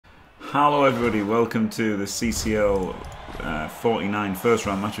Hello everybody, welcome to the CCL 49 first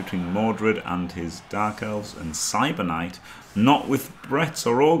round match between Mordrede and his Dark Elves and Cyberknight. Not with Bretts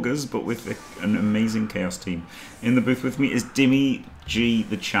or Ogres, but with an amazing Chaos team. In the booth with me is Dimmy Gee,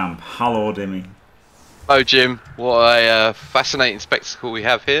 the champ. Hello Dimmy. Hello Jim, what a fascinating spectacle we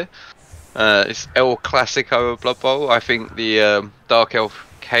have here. It's El Clasico of Blood Bowl. I think the Dark Elf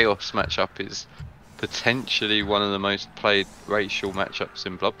Chaos matchup is potentially one of the most played racial matchups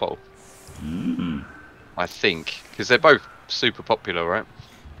in Blood Bowl. I think, because they're both super popular, right?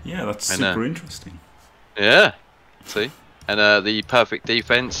 Yeah, that's super interesting. Yeah, see? And the perfect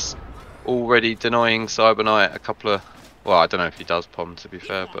defense, already denying Cyberknight a couple of... Well, I don't know if he does POM, to be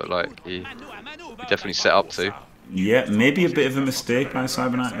fair, but like he definitely set up to. Yeah, maybe a bit of a mistake by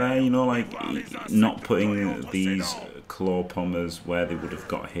Cyberknight there, you know, like not putting these claw pommers where they would have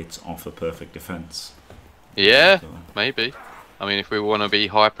got hits off a perfect defense. Yeah, maybe. I mean, if we want to be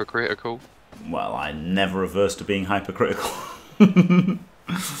hypercritical. Well, I'm never averse to being hypercritical.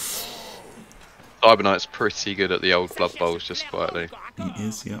 Cyberknight's pretty good at the old Blood Bowls, just quietly. He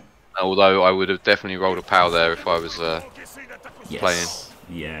is, yeah. Although I would have definitely rolled a POW there if I was playing.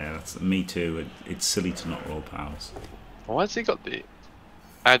 Yeah, me too. It's silly to not roll POWs. Why has he got the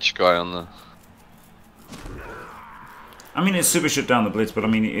Edge guy on the... I mean, it's super shut down the blitz, but I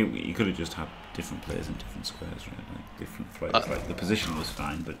mean, you could have just had different players in different squares, right? Like different flights. Like the position was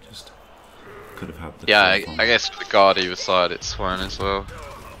fine, but just could have had the... Yeah, I guess the guard either side, it's fine as well.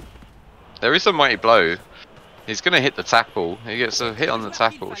 There is a mighty blow. He's going to hit the tackle. He gets a hit on the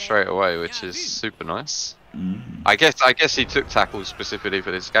tackle straight away, which is super nice. I guess he took tackles specifically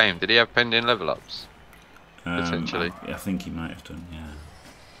for this game. Did he have pending level ups? Potentially. I think he might have done, yeah.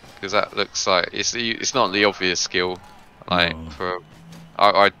 Because that looks like it's not the obvious skill. Like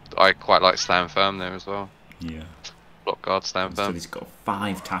I quite like stand firm there as well. Yeah. Block guard, stand firm. He's got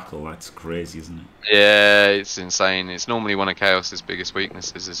 5 tackle. That's crazy, isn't it? Yeah, it's insane. It's normally one of Chaos's biggest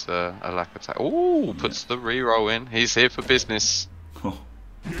weaknesses is a lack of tackle. Ooh, puts the reroll in. He's here for business. Oh.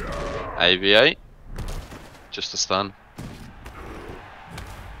 AV8. Just a stun.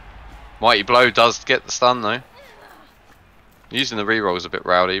 Mighty blow does get the stun though. Using the reroll is a bit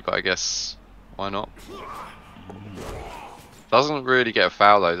rowdy, but I guess why not? Doesn't really get a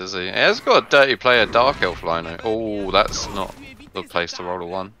foul though, does he? He has got a dirty player, Dark Elf Lino. Oh, that's not the place to roll a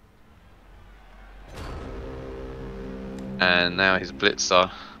 1. And now his blitzer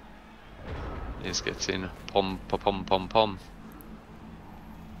is getting pom.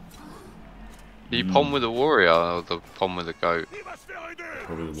 Do you POM with a warrior or the POM with a goat?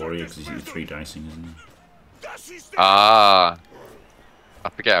 Probably the warrior because he's 3 dicing, isn't he? Ah, I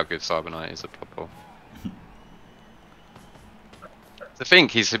forget how good Cyberknight is at Blood Bowl. To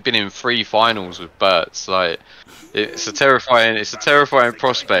think he's been in 3 finals with Berts, like it's a terrifying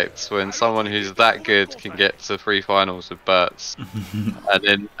prospect when someone who's that good can get to 3 finals with Berts,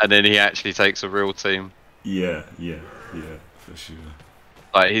 and then he actually takes a real team. Yeah, for sure.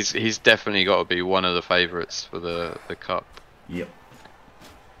 Like he's definitely got to be one of the favourites for the cup. Yep.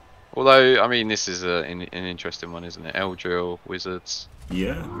 Although I mean this is an interesting one, isn't it? Eldril, Wizards.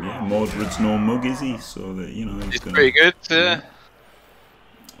 Yeah. Mordred's no mug, is he? So that he's gonna, pretty good. Yeah.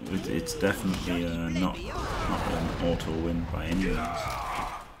 It's definitely not an auto win by any means.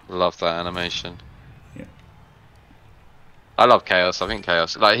 Love that animation. Yeah. I love Chaos. I think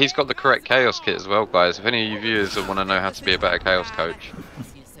Chaos. Like he's got the correct Chaos kit as well, guys. If any of you viewers want to know how to be a better Chaos coach,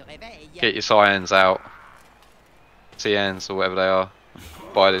 get your Cyans out, CNs or whatever they are.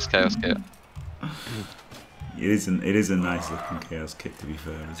 Buy this Chaos kit. It is a nice looking Chaos kit, to be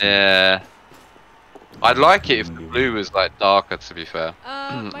fair. Yeah. I'd like it if the blue was like darker, to be fair.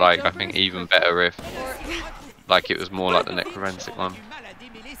 Like I think even better if like it was more like the necromantic one.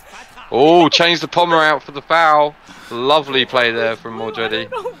 Oh, change the pommer out for the foul. Lovely play there from Mordrede. I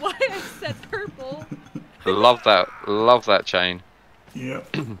don't know why I said purple. Love that chain. Yeah.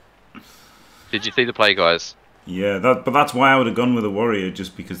 Did you see the play, guys? Yeah, but that's why I would have gone with a warrior,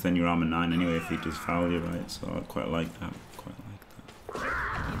 just because then you're armor 9 anyway if he does foul you, right? So I quite like that.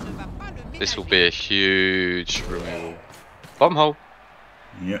 This will be a huge removal. Bomb hole.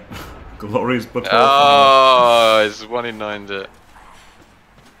 Yeah. Glorious but oh, it's 1 in 9'd it.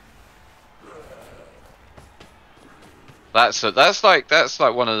 That's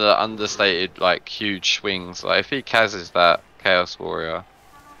like one of the understated like huge swings. Like if he Kazes that Chaos Warrior,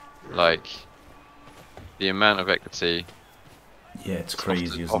 like the amount of equity. Yeah, it's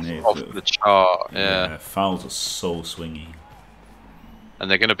crazy, isn't it? Off the chart. Yeah. Fouls are so swingy. And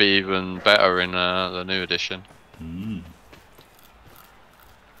they're going to be even better in the new edition.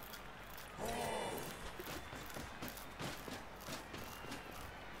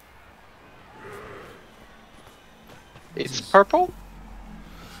 It's purple?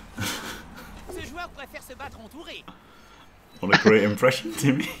 What a great impression,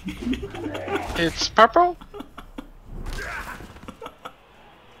 Timmy. It's purple?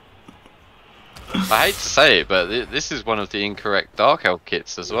 I hate to say it, but this is one of the incorrect Dark Elf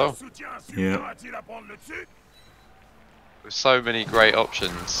kits as well. Yeah. With so many great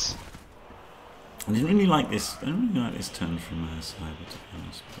options. I didn't really like this. I didn't really like this turn from Cyber, to be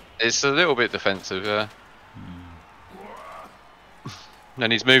honest. But... It's a little bit defensive, yeah.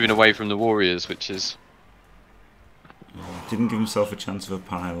 And he's moving away from the warriors, which is... Didn't give himself a chance of a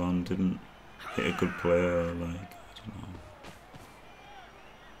pylon, didn't hit a good player, like, I don't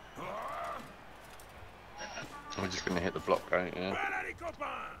know. I'm just going to hit the block, right? Yeah.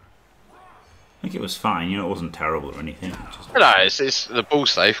 I think it was fine, you know, it wasn't terrible or anything. Just... No, it's the ball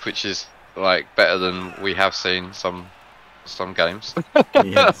safe, which is, like, better than we have seen some games.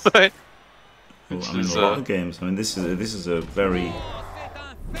 Yes. Like, well, I mean, a lot of games. I mean, this is a very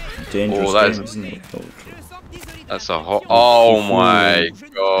dangerous game, isn't it? That's a hot. Oh my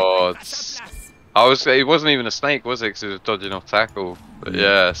god! It wasn't even a snake, was it? Because it was dodging off tackle. But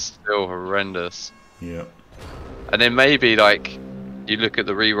yeah, still horrendous. Yeah. And then maybe like you look at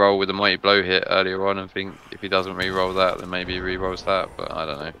the re-roll with the mighty blow hit earlier on and think if he doesn't re-roll that, then maybe he re-rolls that. But I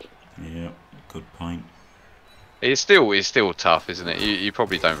don't know. Yeah, good point. It's still tough, isn't it? You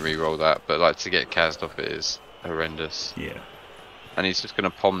probably don't re-roll that, but like to get cased off it is horrendous. Yeah. And he's just going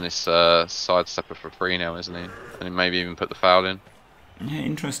to palm this sidestepper for free now, isn't he? And maybe even put the foul in. Yeah,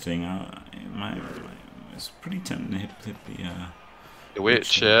 interesting. It's pretty tempting to hit The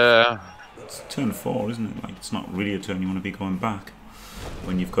witch, yeah. It's turn 4, isn't it? Like, it's not really a turn you want to be going back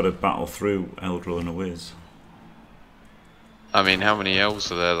when you've got to battle through Eldril and a Wiz. I mean, how many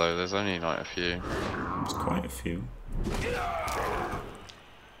elves are there though? There's only like a few. There's quite a few.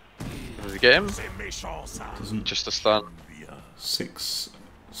 Does he get him? Doesn't just a stun. 6,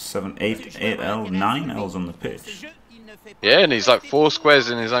 7, 8 L, 9 L's on the pitch. Yeah, and he's like 4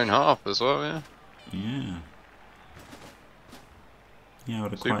 squares in his own half as well. Yeah. Yeah. Yeah, I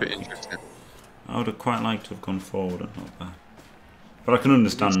would have quite liked to have gone forward and not back. But I can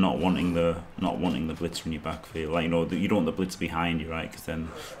understand not wanting the blitz from your backfield. Like, you know, you don't want the blitz behind you, right? Because then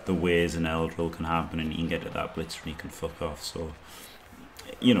the Waze and Eldril can happen, and you can get at that blitz and you can fuck off. So,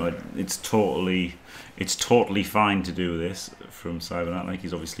 you know, it's totally fine to do this from Cyberknight. Like,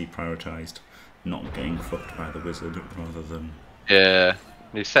 he's obviously prioritised not getting fucked by the wizard rather than... Yeah,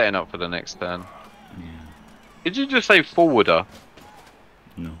 he's setting up for the next turn. Yeah. Did you just say forwarder?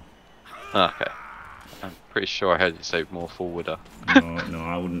 No. Okay. I'm pretty sure I heard you say more forwarder. No,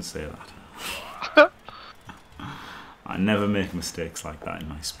 I wouldn't say that. I never make mistakes like that in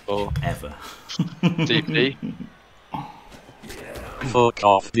my speech. Oh. Ever. DP? Fuck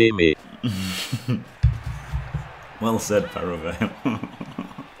off, Dimmy. Well said, Paravel.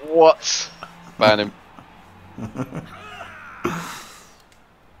 What? Ban him.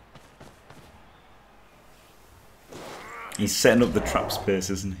 He's setting up the trap space,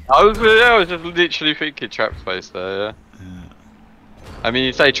 isn't he? I was just literally thinking trap space there, yeah. I mean,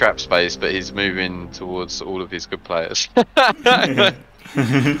 you say trap space, but he's moving towards all of his good players. Like,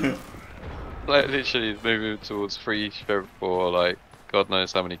 literally, he's moving towards 3 or like, God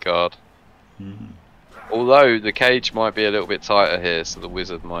knows how many guard. Although, the cage might be a little bit tighter here, so the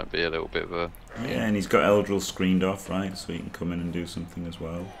wizard might be a little bit of a... Yeah, and he's got Eldril screened off, right? So he can come in and do something as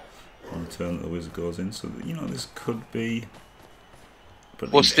well on the turn that the wizard goes in. So, you know, this could be...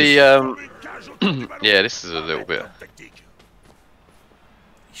 But what's the... yeah, this is a little bit...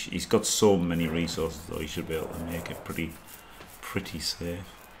 He's got so many resources, though. He should be able to make it pretty safe.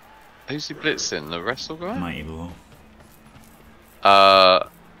 Who's he blitzing? The wrestle guy? Mighty blow.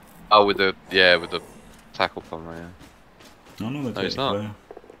 Oh, with the tackle plumber, yeah. No, he's not. Player.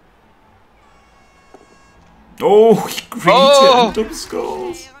 Oh, he greeted and double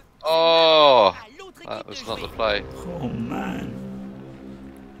skulls. Oh, that was not the play. Oh man.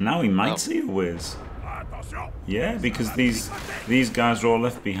 Now he might see a whiz. Yeah, because these guys are all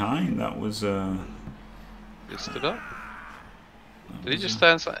left behind. That was He stood up. Did he just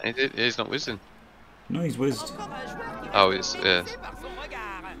stand? He's not whizzing. No, he's whizzed. Oh, he's yeah.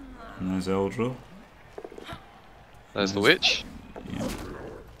 And there's Eldril. There's the witch. Yeah.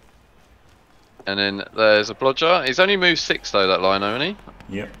 And then there's a blodger. He's only moved 6 though, that line only.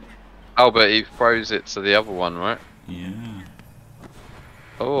 Yep. Oh, but he throws it to the other one, right? Yeah.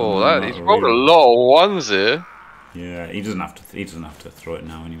 Oh, he's rolled a lot of ones here. Yeah, he doesn't have to throw it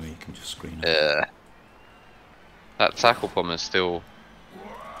now anyway. He can just screen it. Yeah. That tackle bomb is still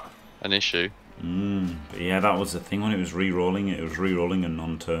an issue. But yeah, that was the thing when it was re-rolling. It was re-rolling a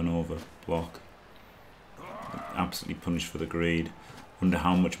non-turnover block. absolutely punished for the greed. Wonder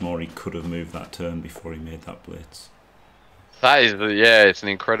how much more he could have moved that turn before he made that blitz. That is, yeah, it's an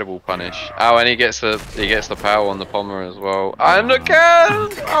incredible punish. Oh, and he gets the power on the Pommer as well. And again!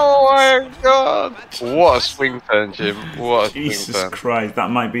 Oh my god! What a swing turn, Jim. What a Jesus swing turn. Christ,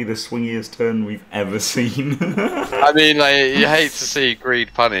 that might be the swingiest turn we've ever seen. I mean, like, you hate to see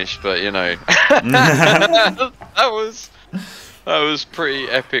greed punished, but you know, that was pretty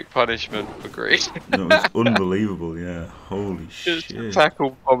epic punishment for greed. It was unbelievable, yeah. Holy Just shit.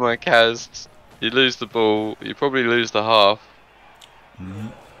 tackle Pommer cast. You lose the ball. You probably lose the half. Yeah.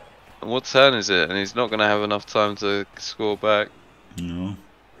 And what turn is it? And he's not going to have enough time to score back. No.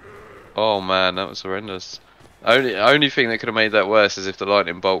 Oh man, that was horrendous. Only thing that could have made that worse is if the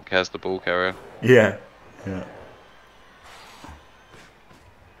lightning bolt has the ball carrier. Yeah. Yeah.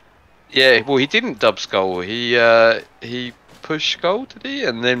 Yeah, well he didn't dub skull. He pushed skull, did he?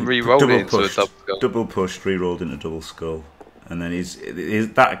 And then re-rolled it into a dub skull. Double pushed, re-rolled into double skull. And then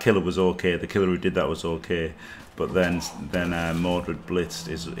that killer was okay. The killer who did that was okay. But then Mordrede blitzed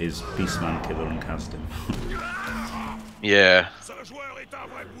his Beastman killer and cast him. Yeah.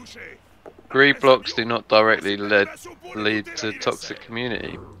 Greed blocks do not directly lead to toxic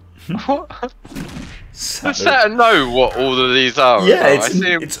community. What? Does Saturn know what all of these are? Yeah, I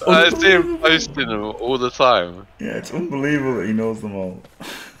see him posting them all the time. Yeah, it's unbelievable that he knows them all.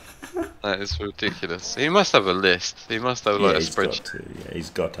 That is ridiculous. He must have a list. He must have like a spreadsheet. Yeah, he's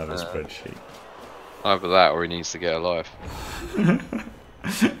got to have a spreadsheet. Either that or he needs to get a life.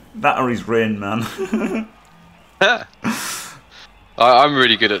 That or he's Rain Man. I'm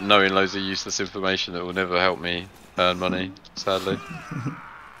really good at knowing loads of useless information that will never help me earn money, sadly.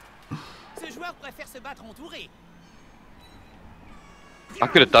 I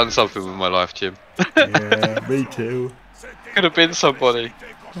could have done something with my life, Jim. Yeah, me too. Could have been somebody.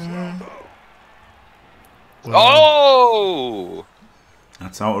 Wow. Oh!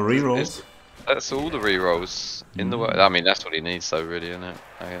 That's out of rerolls. That's all the rerolls in the world. I mean, that's what he needs, though, really, isn't it?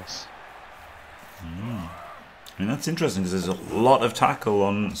 I guess. I mean, that's interesting because there's a lot of tackle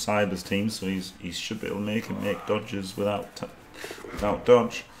on Cyber's team, so he should be able to make dodges without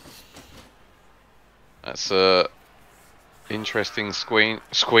dodge. That's a interesting squeen.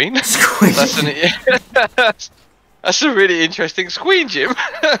 Squeen? Squeen. That's a really interesting squeen, Jim.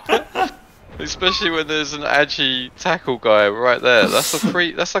 Especially when there's an agi tackle guy right there. That's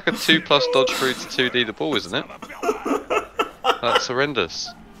like a 2+ dodge through to 2D the ball, isn't it? That's horrendous.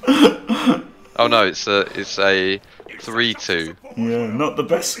 Oh no, it's a 3-2. Yeah, not the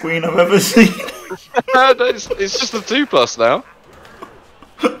best squeen I've ever seen. No, it's just a 2+ now.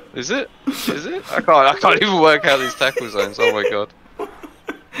 Is it? Is it? I can't even work out these tackle zones. Oh my god.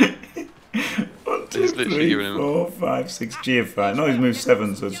 1, 2, He's literally 3, giving him 4, 5, 6 GF5. No, he's moved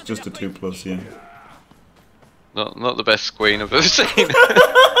 7, so it's just a 2+. Yeah. Not the best squeen I've ever seen.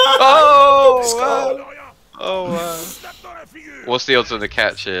 Oh! Wow. Oh wow. What's the odds on the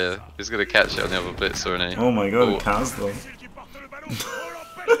catch here? He's gonna catch it on the other blitzer, isn't he? Oh my god, it has though.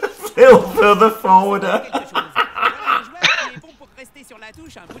 Still further forward.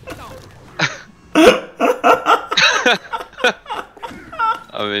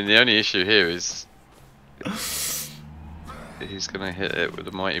 I mean, the only issue here is he's gonna hit it with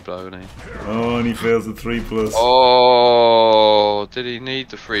a mighty blow, isn't he? Oh, and he fails the 3+. Oh, did he need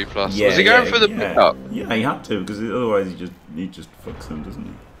the 3+? Yeah, was he going for the pickup? Yeah, he had to because otherwise he just fucks him, doesn't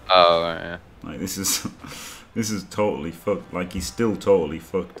he? Oh, right, yeah. Like this is totally fucked. Like he's still totally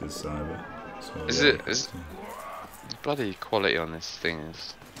fucked as Cyber. So, Is the bloody quality on this thing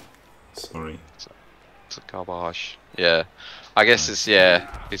is. Sorry. It's a garbage. Yeah. I guess it's, yeah,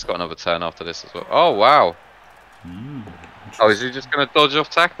 he's got another turn after this as well. Oh, wow. Oh, is he just going to dodge off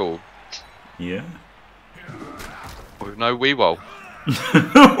tackle? Yeah. With no wee-wall.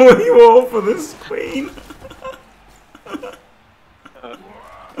 Wee-wall for this queen.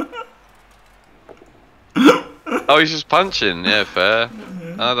 Oh, he's just punching. Yeah, fair.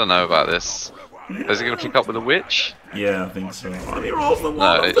 I don't know about this. Is he going to pick up with a witch? Yeah, I think so. Oh, he rolls the wall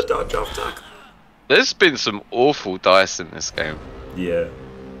off the dodge off tackle. There's been some awful dice in this game. Yeah.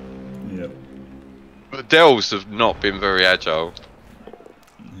 Yeah. The Delves have not been very agile.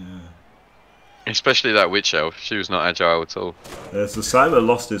 Yeah. Especially that witch elf. She was not agile at all. So Cyber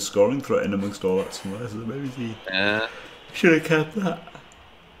lost his scoring threat in amongst all that somewhere, so maybe he should have kept that.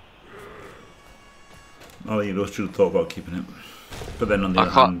 Oh, you know, should have thought about keeping it. But then on the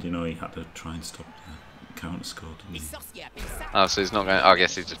other hand, you know, he had to try and stop the counter score, didn't he? Oh, so he's not going. I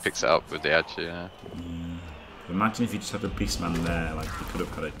guess he just picks it up with the agi. Yeah. Imagine if you just had a Beastman there, like he could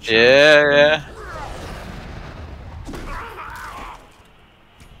have had a chance. Yeah.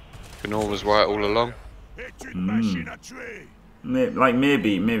 Gnome was right all along.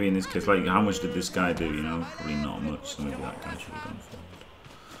 Maybe in this case, like how much did this guy do? You know, probably not much. So maybe that guy should have gone forward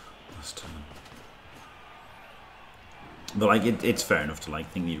last time. But like it's fair enough to like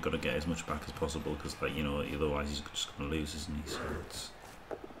think you've got to get as much back as possible because like you know otherwise he's just going to lose, isn't he? So it's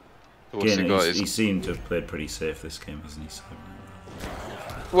again, he seemed to have played pretty safe this game, hasn't he? So,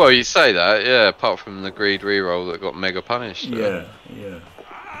 well, you say that, yeah. Apart from the greed reroll that got mega punished. Yeah.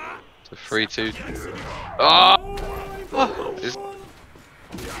 So 3-2. Oh! Is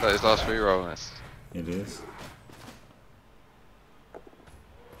that his last reroll? Yes. It is.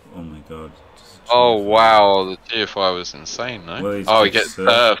 Oh my god. Oh wow, the GFI was insane, no? Well, oh, he gets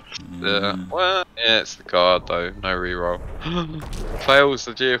turfed. Yeah. Well, yeah, it's the guard though, no reroll. Fails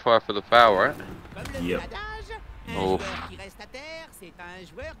the GFI for the foul, right? Yep. Oh.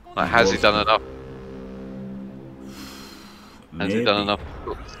 Like, has he done enough? Has he done enough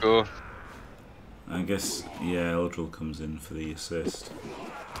to score? I guess, yeah, Eldril comes in for the assist.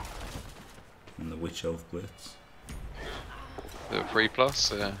 And the Witch Elf Blitz. The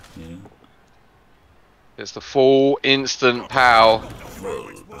 3+, yeah. Yeah. It's the full instant pow.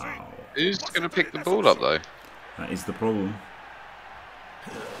 Who's going to pick the ball up though? That is the problem.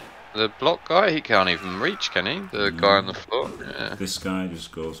 The block guy, he can't even reach, can he? The guy on the floor? Yeah. This guy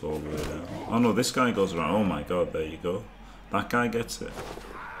just goes all the way down. Oh no, this guy goes around. Oh my god, there you go. That guy gets it.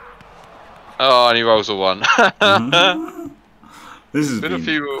 Oh, and he rolls a 1. This has been a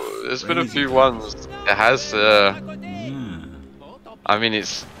few. There's been a few ones. It has. Yeah. I mean,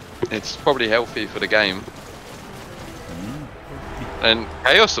 it's probably healthy for the game. And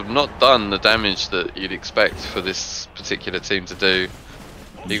Chaos have not done the damage that you'd expect for this particular team to do.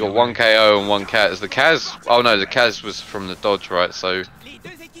 You got 1 KO and 1 Kaz. The Kaz. Oh no, the Kaz was from the dodge, right? So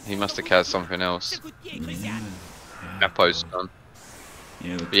he must have Kaz something else. Apo's done.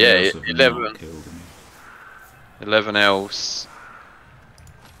 Yeah, 11 elves.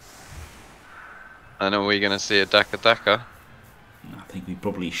 And are we going to see a Daka Daka? I think we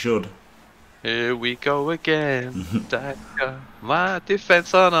probably should. Here we go again, Daka. My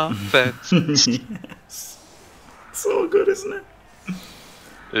defense on offense. Yes. So good, isn't it?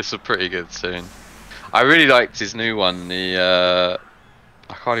 It's a pretty good tune. I really liked his new one. The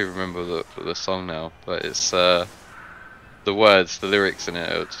I can't even remember the song now, but it's the words, the lyrics in it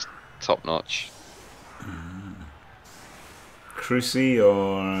are just top notch. Crucy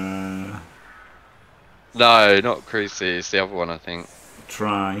or no, not Crucy. It's the other one, I think.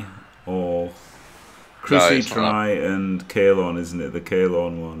 Try or Crucy, no, Try, and Kalon, isn't it? The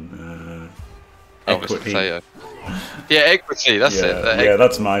Kalon one. Equity. Yeah, Equity. That's it. Yeah,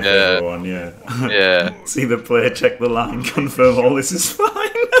 that's my favourite one. Yeah. Yeah. See the player, check the line, confirm all this is fine.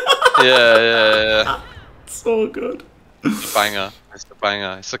 Yeah. So good. It's a banger. It's a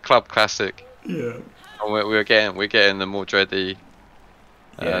banger. It's a club classic. Yeah. And we're getting the Mordrede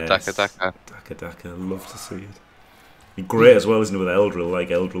Daka Daka. Daka Daka, love to see it. Great as well, isn't it, with Eldril? Like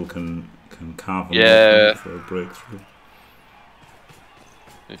Eldril can carve them for a breakthrough.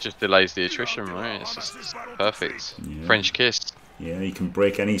 It just delays the attrition, right? It's just perfect. Yeah. French kiss. Yeah, you can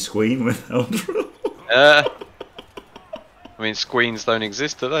break any squeen with Eldril. I mean, squeens don't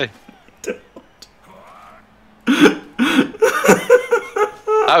exist, do they?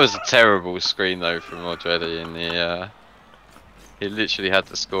 That was a terrible screen though from Mordrede in the. He literally had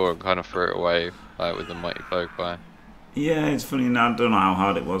to score and kind of threw it away with the mighty blow guy. Yeah, it's funny. Now I don't know how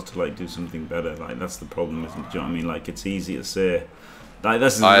hard it was to like do something better. Like that's the problem, isn't it? Do you know what I mean? Like it's easy to say. Like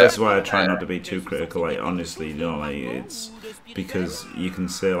that's why I try not to be too critical. Like honestly, you know, like it's because you can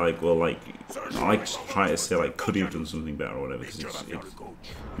say like, well, like I like to try to say like, could he have done something better or whatever? Because it's you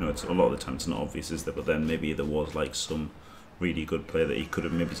know, it's a lot of the time it's not obvious, is there? But then maybe there was like some really good play that he could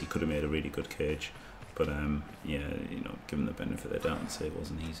have made a really good cage. But yeah, you know, given the benefit of the doubt, and say it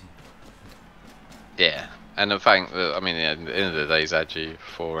wasn't easy. Yeah, and the fact that I mean, at the end of the day, he's at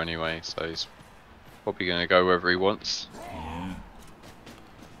G4 anyway, so he's probably going to go wherever he wants. Yeah.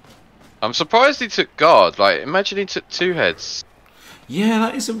 I'm surprised he took guard. Like, imagine he took 2 heads. Yeah,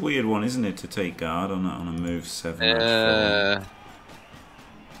 that is a weird one, isn't it, to take guard on a move 7. I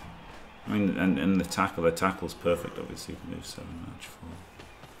mean, and the tackle's perfect, obviously, for move 7 match 4.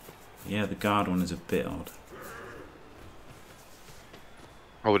 Yeah, the guard one is a bit odd.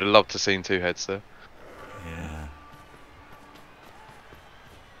 I would have loved to seen 2 heads though. Yeah.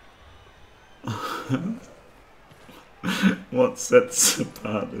 What sets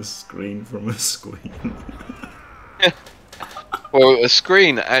apart a screen from a squeen? Well, a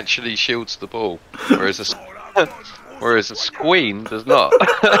screen actually shields the ball, whereas a squeen does not.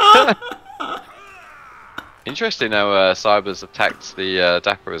 Interesting how Cyber's attacked the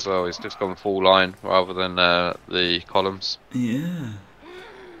Dapper as well. He's just gone full line rather than the columns. Yeah.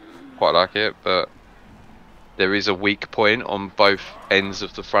 Quite like it, but there is a weak point on both ends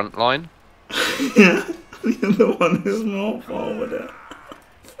of the front line. Yeah. You're the one who's more forwarder.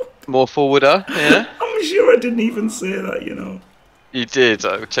 More forwarder, yeah. I'm sure I didn't even say that, you know. You did.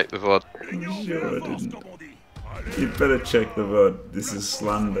 I checked the VOD. I'm sure I didn't. You'd better check the VOD. This is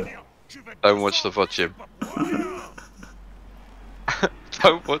slander. Don't watch the VOD, Jim.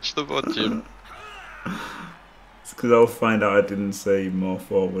 Don't watch the VOD, Jim. It's because I'll find out I didn't say more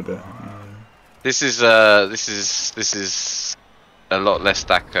forwarder. This is a lot less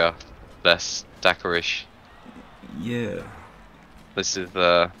Dakar, less Dakarish. Yeah. This is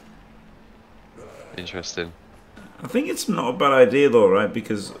interesting. I think it's not a bad idea though, right?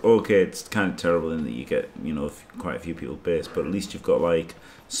 Because okay, it's kind of terrible in that you get, you know, quite a few people base, but at least you've got like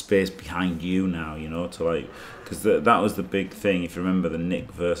space behind you now, you know, to like, because that was the big thing. If you remember the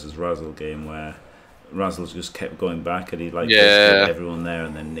Nick versus Razzle game where Razzle just kept going back and he like everyone there,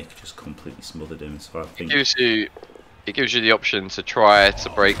 and then Nick just completely smothered him. So I think it gives you the option to try to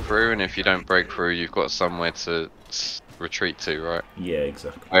break through, and if you don't break through, you've got somewhere to retreat to, right? Yeah,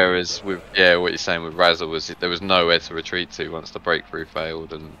 exactly. Whereas with what you're saying with Razzle was there was nowhere to retreat to once the breakthrough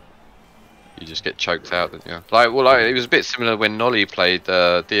failed, and you just get choked out, didn't you? Like it was a bit similar when Nolly played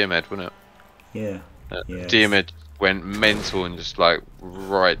Diomed, wasn't it? Yeah. Yeah. Diomed went mental and just like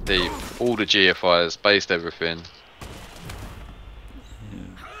right deep, all the GFIs, based everything.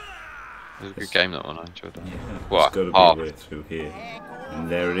 It was a good game, that one. I enjoyed that. Yeah, what? There's got to be a way through here. And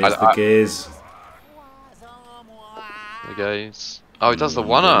there it is, the gaze. The gaze. Oh, he does the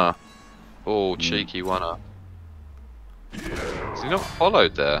one-er. Oh, cheeky one-er. Is he not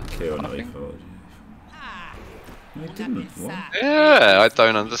followed there? Okay, or no, he followed you. No, he didn't. What? Yeah, I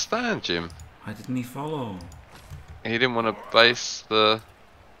don't understand, Jim. Why didn't he follow? He didn't want to base the...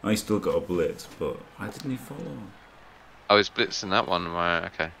 Oh, he still got a blitz, but why didn't he follow? Oh, he's blitzing that one, right,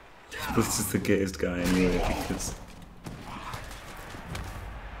 okay. Blitz is the gayest guy anyway, because...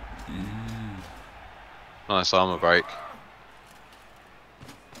 Yeah. Nice armor break.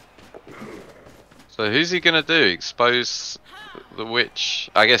 So who's he gonna do? Expose the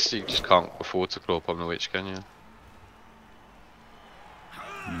witch? I guess you just can't afford to claw upon the witch, can you?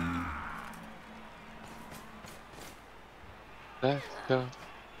 Let's go.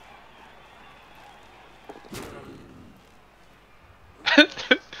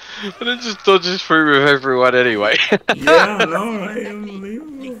 And it just dodges through with everyone anyway. Yeah, I know, right?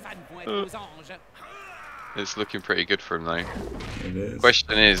 Unbelievable. It's looking pretty good for him though. It is.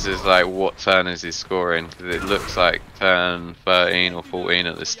 Question is like what turn is he scoring? Because it looks like turn 13 or 14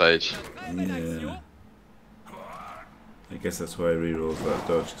 at this stage. Yeah. I guess that's why he rerolls that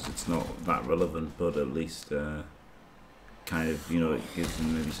dodge, because it's not that relevant, but at least kind of, you know, it gives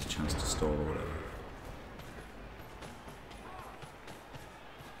him maybe a chance to stall or whatever.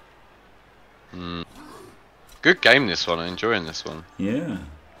 Good game, this one. I'm enjoying this one. Yeah.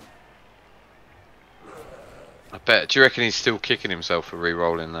 I bet. Do you reckon he's still kicking himself for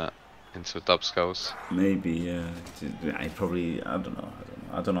re-rolling that into dub skulls? Maybe, yeah. I probably, I don't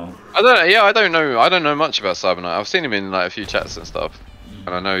know. Yeah, I don't know. I don't know much about Cyberknight. I've seen him in like a few chats and stuff,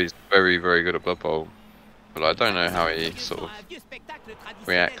 and I know he's very, very good at Blood Bowl. But I don't know how he sort of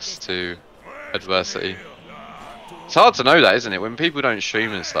reacts to adversity. It's hard to know that, isn't it? When people don't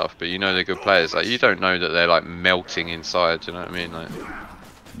stream and stuff, but you know they're good players, like you don't know that they're like melting inside. Do you know what I mean? Like.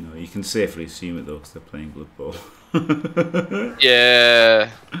 No, you can safely assume it though, because they're playing Blood Bowl. Yeah,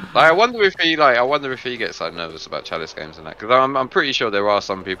 like I wonder if he gets like nervous about chalice games and that, because I'm pretty sure there are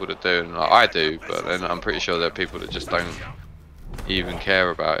some people that do, and like, I do, but then I'm pretty sure there are people that just don't even care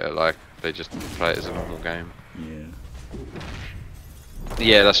about it. Like they just play it as a normal game. Yeah.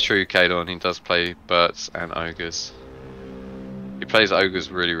 Yeah, that's true, Kadon. He does play Burts and Ogres. He plays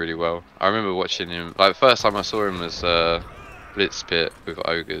Ogres really, really well. I remember watching him, like the first time I saw him was Blitz Pit with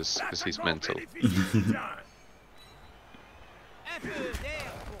Ogres, because he's mental.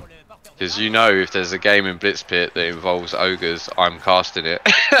 Because you know, if there's a game in Blitz Pit that involves Ogres, I'm casting it.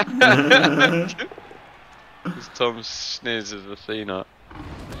 Because Tom sneers as Athena.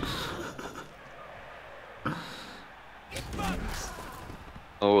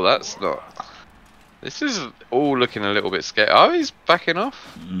 Oh, that's not... This is all looking a little bit scary. Oh, he's backing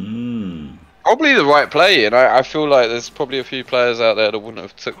off? Probably the right play, and I feel like there's probably a few players out there that wouldn't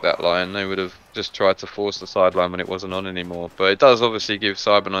have took that line. They would have just tried to force the sideline when it wasn't on anymore. But it does obviously give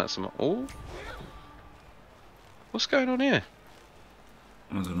Cyberknight some... Oh! What's going on here?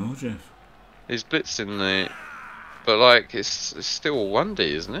 I don't know, Jeff. He's blitzing the... But like, it's still 1D,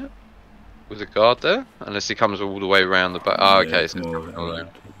 isn't it? with a guard there, unless he comes all the way around the back. Oh, okay. So more it's coming all around. the way.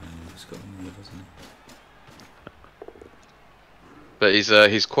 He's got a move, hasn't But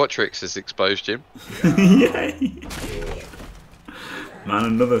his Quatrix is exposed, Jim. he? Yeah. Man,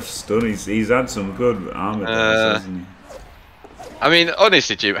 another stun. He's had some good armor there, hasn't he? I mean,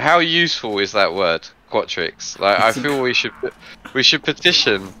 honestly, Jim, how useful is that word, Quatrix? Like, I feel we should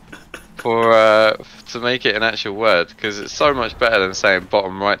petition for to make it an actual word, because it's so much better than saying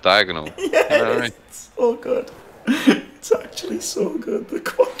bottom right diagonal. Yeah, You know what I mean? it's so good. It's actually so good. The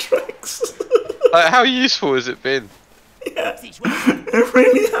Quatrix. Like, how useful has it been? Yeah, it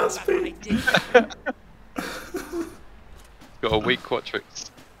really has been. Got a weak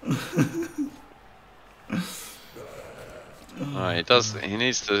Quatrix. Alright, he does. He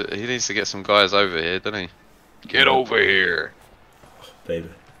needs to get some guys over here, doesn't he? Get over here, Baby.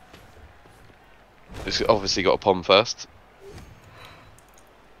 He's obviously got a pom first.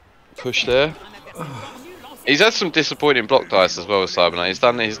 Push there. He's had some disappointing block dice as well as Cyberknight.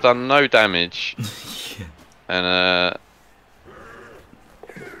 He's done no damage, Yeah. and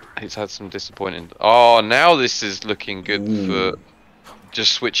he's had some disappointing. Oh, now this is looking good for.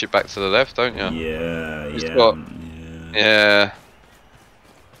 Just switch it back to the left, don't you? Yeah, He's yeah, got- yeah. Yeah.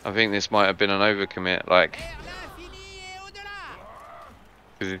 I think this might have been an overcommit, like.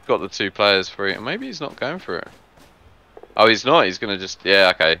 Because he's got the 2 players free, and maybe he's not going for it. Oh, he's not. He's gonna just.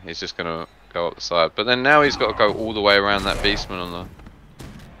 Yeah, okay. He's just gonna go up the side. But then now he's got to go all the way around that beastman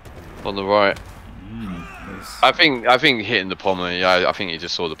on the right. I think hitting the pommer. Yeah, I think he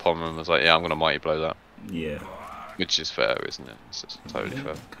just saw the pommer and was like, yeah, I'm gonna mighty blow that. Yeah. Which is fair, isn't it? It's just totally Yeah,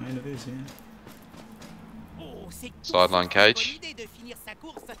 fair. kind of is, yeah. Sideline cage.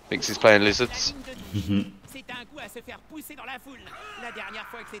 Thinks he's playing lizards.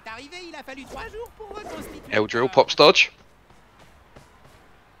 L drill, pops dodge.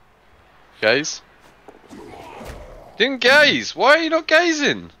 Gaze. Didn't gaze. Why are you not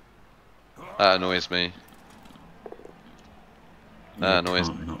gazing? That annoys me. That annoys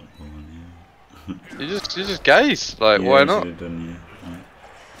me. Can't not one, yeah. You just gaze. Like, Yeah, why you not? should have done, yeah.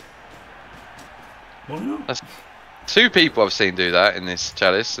 Why not? That's 2 people I've seen do that in this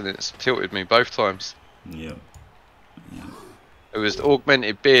chalice, and it's tilted me both times. Yep. It was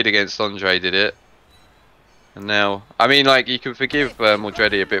augmented beard against Andre did it, and now I mean, like, you can forgive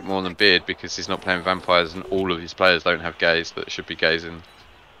Mordrede a bit more than beard because he's not playing vampires, and all of his players don't have gaze that should be gazing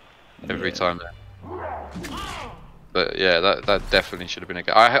every time. But yeah, that definitely should have been a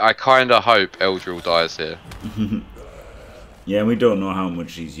go. I kind of hope Eldril dies here. Yeah, we don't know how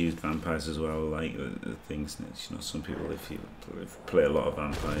much he's used vampires as well. Like the things, you know, some people if you play a lot of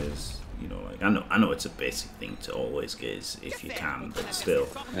vampires, you know, like I know it's a basic thing to always gaze if you can, but still,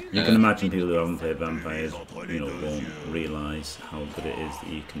 you can imagine people who haven't played vampires, you know, won't realise how good it is that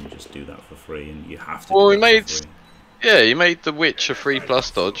you can just do that for free, and you have to. Well, do we that for made. free. Yeah, he made the witch a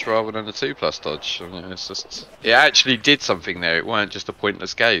 3+ dodge rather than a 2+ dodge. I mean, it's just it actually did something there. It weren't just a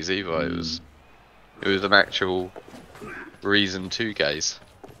pointless gaze either. It was an actual reason to gaze,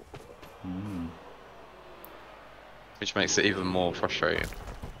 which makes it even more frustrating.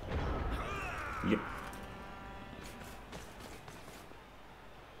 Yep.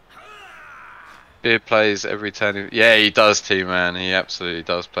 Beard plays every turn. Yeah, he does, T-Man. He absolutely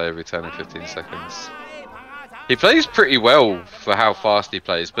does play every turn in 15 seconds. He plays pretty well for how fast he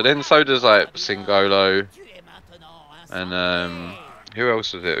plays, but then so does like Singolo, and who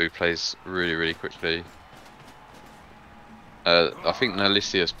else was it who plays really quickly? I think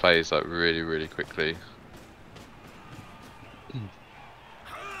Nalisius plays like really quickly.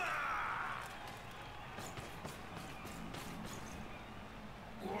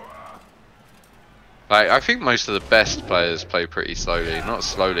 Like, I think most of the best players play pretty slowly, not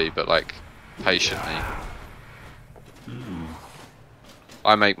slowly, but like patiently.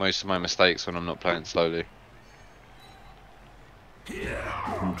 I make most of my mistakes when I'm not playing slowly.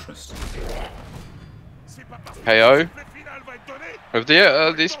 Interesting. KO. At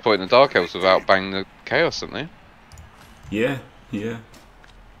this point, the Dark Elves have outbanged the Chaos, haven't they? Yeah, yeah.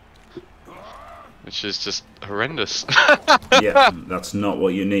 Which is just horrendous. Yeah, that's not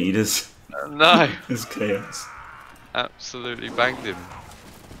what you need as No, chaos. absolutely banged him.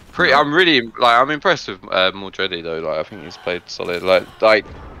 I'm really like I'm impressed with Mordrede though. Like I think he's played solid. Like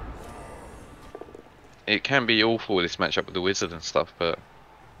it can be awful this matchup with the Wizard and stuff, but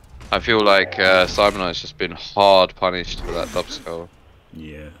I feel like Cyberknight's just been hard punished for that dub skull.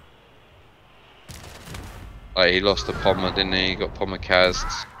 Yeah. Like he lost to Pommer, didn't he? He got Pommer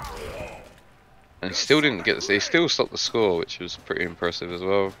cast, and he still didn't get. He still stopped the score, which was pretty impressive as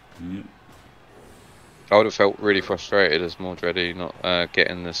well. Yep. I would have felt really frustrated as Mordrede not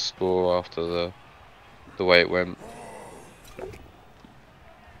getting the score after the way it went.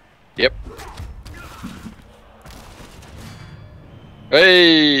 Yep.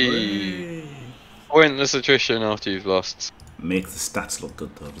 Hey! Pointless attrition after you've lost. Makes the stats look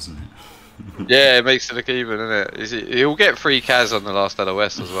good though, doesn't it? Yeah, it makes it look even, doesn't it? He'll get free Kaz on the last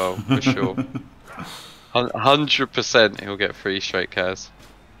LOS as well, for sure. 100% he'll get free straight Kaz.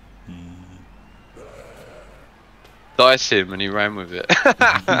 Dice him and he ran with it.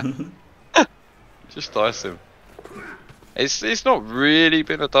 Just dice him. It's not really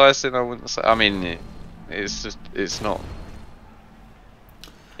been a dicing, I wouldn't say. I mean, it's not.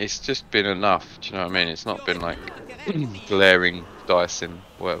 It's just been enough. Do you know what I mean? It's not been like glaring dicing,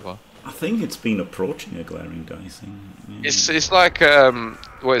 whatever. I think it's been approaching a glaring dicing. Yeah. It's like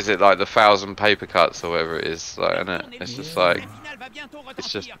what is it, like the 1,000 paper cuts or whatever it is, like, isn't it? It's just like,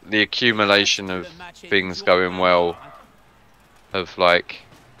 it's just the accumulation of things going well have like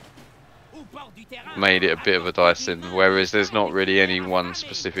made it a bit of a dicing, whereas there's not really any one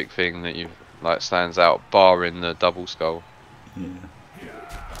specific thing that you like stands out, barring the double skull. Yeah.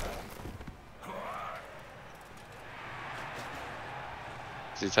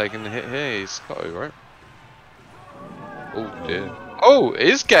 Is he taking the hit here? He's got to, right? Oh dear. Oh, it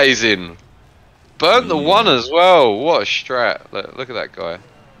is gazing! Burnt the one as well! What a strat. Look at that guy.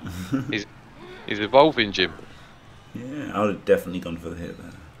 He's evolving, Jim. Yeah, I would have definitely gone for the hit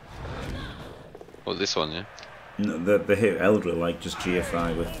there. What, this one, yeah? No, the hit Eldra, like just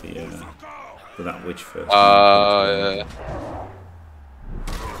GFI with the with that witch first. Yeah.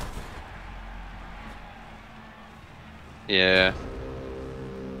 Yeah.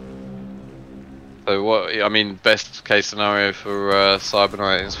 So what? I mean, best case scenario for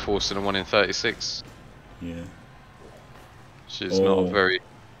Cyberknight is forcing a 1 in 36. Yeah. Which is not very.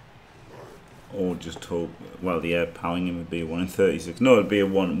 Or just hope. Well, yeah, powering him would be a 1 in 36. No, it'd be a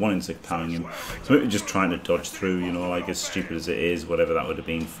 1 in 6 powering him. So maybe just trying to dodge through. You know, like as stupid as it is, whatever that would have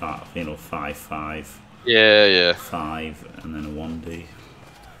been. 5-5. Yeah. 5 and then a 1D.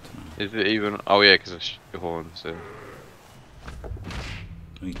 Is it even? Oh yeah, because of horns. Yeah.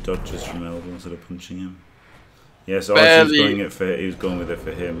 He dodges from elbow instead of punching him. Yes, yeah, so he was going with it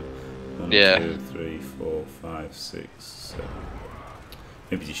for him. 1, 2, 3, 4, 5, 6, 7.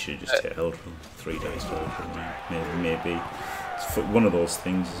 Maybe you should just hit Eldril. 3 dice to Eldril. Maybe. It's one of those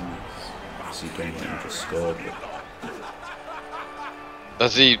things, isn't it? Obviously, you don't want him to score.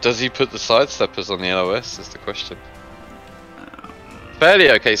 But... Does he put the sidesteppers on the LOS? Is the question.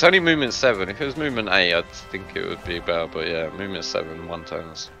 Fairly okay. It's only movement 7. If it was movement 8, I'd think it would be better. But yeah, movement 7, 1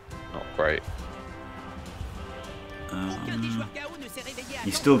 turn's not great.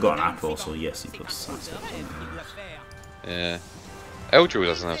 He's still got an apple, so yes, he puts sidestep on. Yeah. Eldril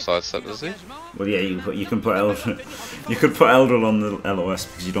doesn't have sidestep, does he? Well, yeah, you can put Eldril. You could put Eldril on the LOS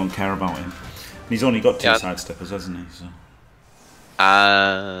because you don't care about him. And he's only got 2 sidesteppers, hasn't he? So.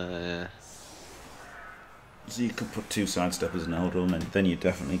 Yeah. So you could put 2 sidesteppers in Eldril, and then you're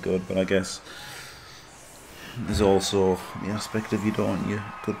definitely good. But I guess there's also the aspect of you don't want your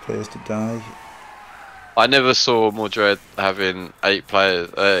good players to die. I never saw Mordrede having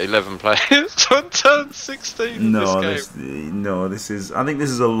 11 players on turn 16. This is. I think this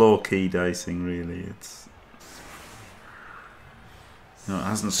is a low-key dicing, really. It's. It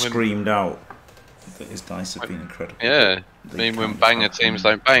hasn't screamed out that his dice have been incredible. Yeah, I mean when banger teams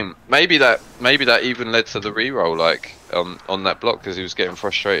don't bang. Maybe that even led to the reroll, like on that block, because he was getting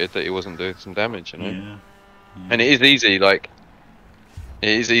frustrated that he wasn't doing some damage, you know. Yeah. And it is easy, like it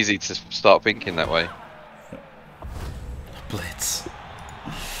is easy to start thinking that way. Blitz.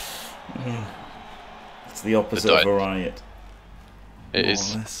 It's the opposite of a riot. It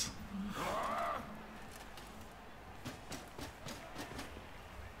is. Less.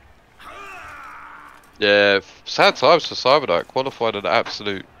 Yeah, sad times for Cyberknight. Qualified an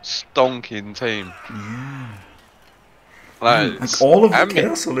absolute stonking team. Yeah. Like all of the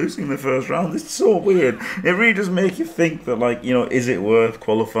Chaos are losing in the first round. It's so weird. It really does make you think that, like, you know, is it worth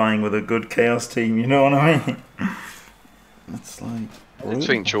qualifying with a good Chaos team? You know what I mean? It's like. I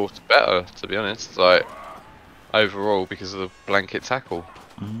think Chalk's better, to be honest. Like overall, because of the blanket tackle.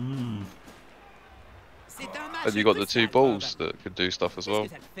 And you got the 2 balls that could do stuff as well.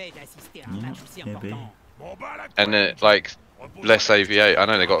 Yeah, maybe. And it, like less AV8. I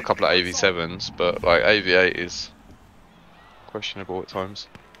know they got a couple of AV7s, but like AV8 is questionable at times.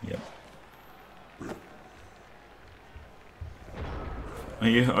 Yep.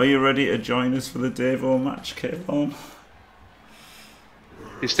 Are you ready to join us for the Devo match, Kayvon?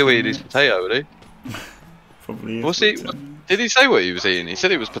 He's still eating his potato, would he? Probably is. Did he say what he was eating? He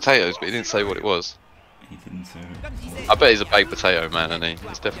said it was potatoes, but he didn't say what it was. He didn't say. I bet he's a baked potato man, isn't he?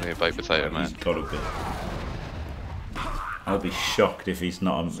 He's definitely a baked potato man. He's got to be. I'll be shocked if he's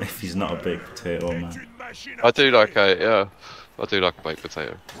not a baked potato man. I do like a baked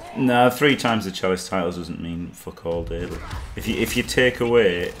potato. No, 3 times the chalice titles doesn't mean fuck all, Dale. If you take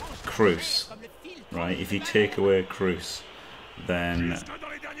away Cruz, right? If you take away Cruz, then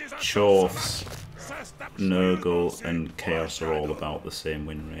Chorfs, Nurgle, and Chaos are all about the same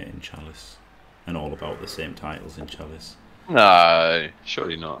win rate in chalice, and all about the same titles in chalice. No,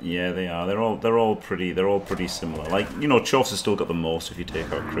 surely not. Yeah, they are. They're all pretty similar. Like, you know, Chorfs has still got the most if you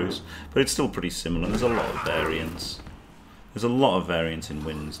take out Cruz, but it's still pretty similar. There's a lot of variance. There's a lot of variance in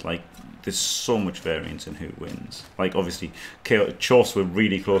wins. Like, there's so much variance in who wins. Like, obviously, Chorfs were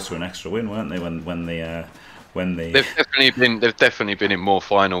really close to an extra win, weren't they? When they They've definitely been in more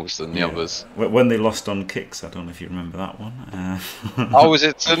finals than the others. When they lost on kicks, I don't know if you remember that one. Oh, was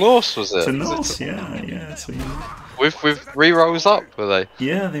it to Norse? Was it? To Norse, yeah. So, With re-rolls up, were they?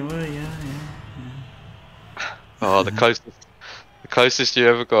 Yeah, they were. Yeah. Oh, the closest you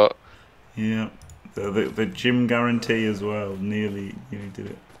ever got. Yeah, the gym guarantee as well. Nearly did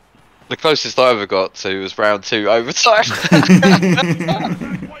it. The closest I ever got to was round 2 overtime.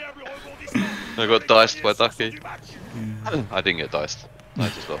 I got diced by Ducky. Yeah. I didn't get diced. I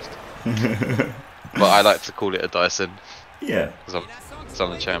just lost. But I like to call it a Dyson. Yeah. Because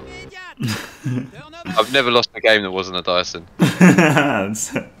I'm the champ. I've never lost a game that wasn't a Dyson.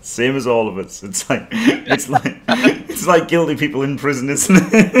 Same as all of us. It's like guilty people in prison, isn't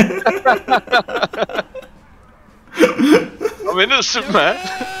it? I'm innocent, man.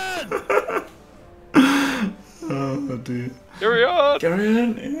 Oh dear. Carry on.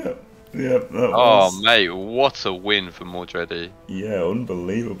 Yeah. Yeah, mate, what a win for Mordrede. Yeah,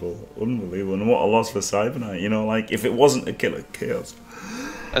 unbelievable. And what a loss for Cyberknight. You know, like, if it wasn't a killer chaos.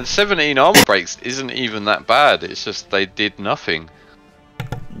 And 17 armor breaks isn't even that bad, it's just they did nothing.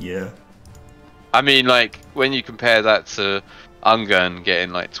 Yeah. I mean, like, when you compare that to Ungun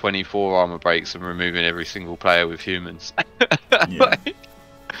getting like 24 armor breaks and removing every single player with humans. Yeah.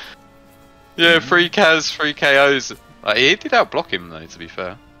 Yeah, 3 Kaz, 3 KOs. Like, he did outblock him though, to be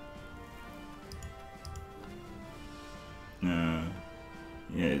fair.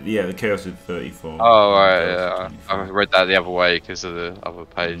 Yeah, the chaos did 34. Oh, right, yeah. I read that the other way because of the other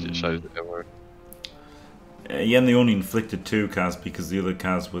page. It shows that they were. Yeah, and they only inflicted 2 Kaz because the other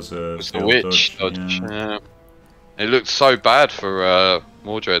Kaz was a witch dodge. Yeah. It looked so bad for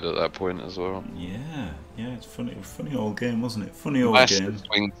Mordrede at that point as well. Yeah, it's funny old game, wasn't it? Funny old game.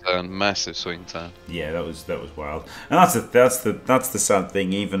 Massive swing turn. Yeah, that was wild. And that's the sad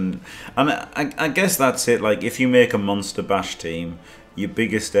thing. Even, and I guess that's it. Like, if you make a Monster Bash team, your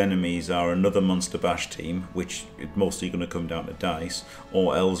biggest enemies are another Monster Bash team, which is mostly going to come down to dice,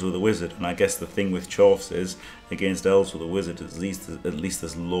 or Elves with a Wizard. And I guess the thing with Chorfs is, against Elves with a Wizard, at least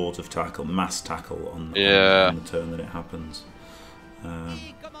there's loads of tackle, mass tackle on the turn that it happens.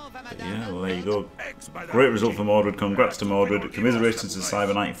 But yeah, well, there you go. Great result for Mordrede. Congrats to Mordrede. Commiserations to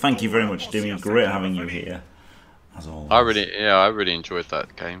Cyberknight. Thank you very much, Dimmy. Great having you here, as always. I really enjoyed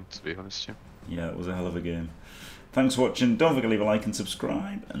that game, to be honest with you. Yeah, it was a hell of a game. Thanks for watching. Don't forget to leave a like and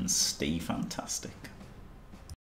subscribe, and stay fantastic.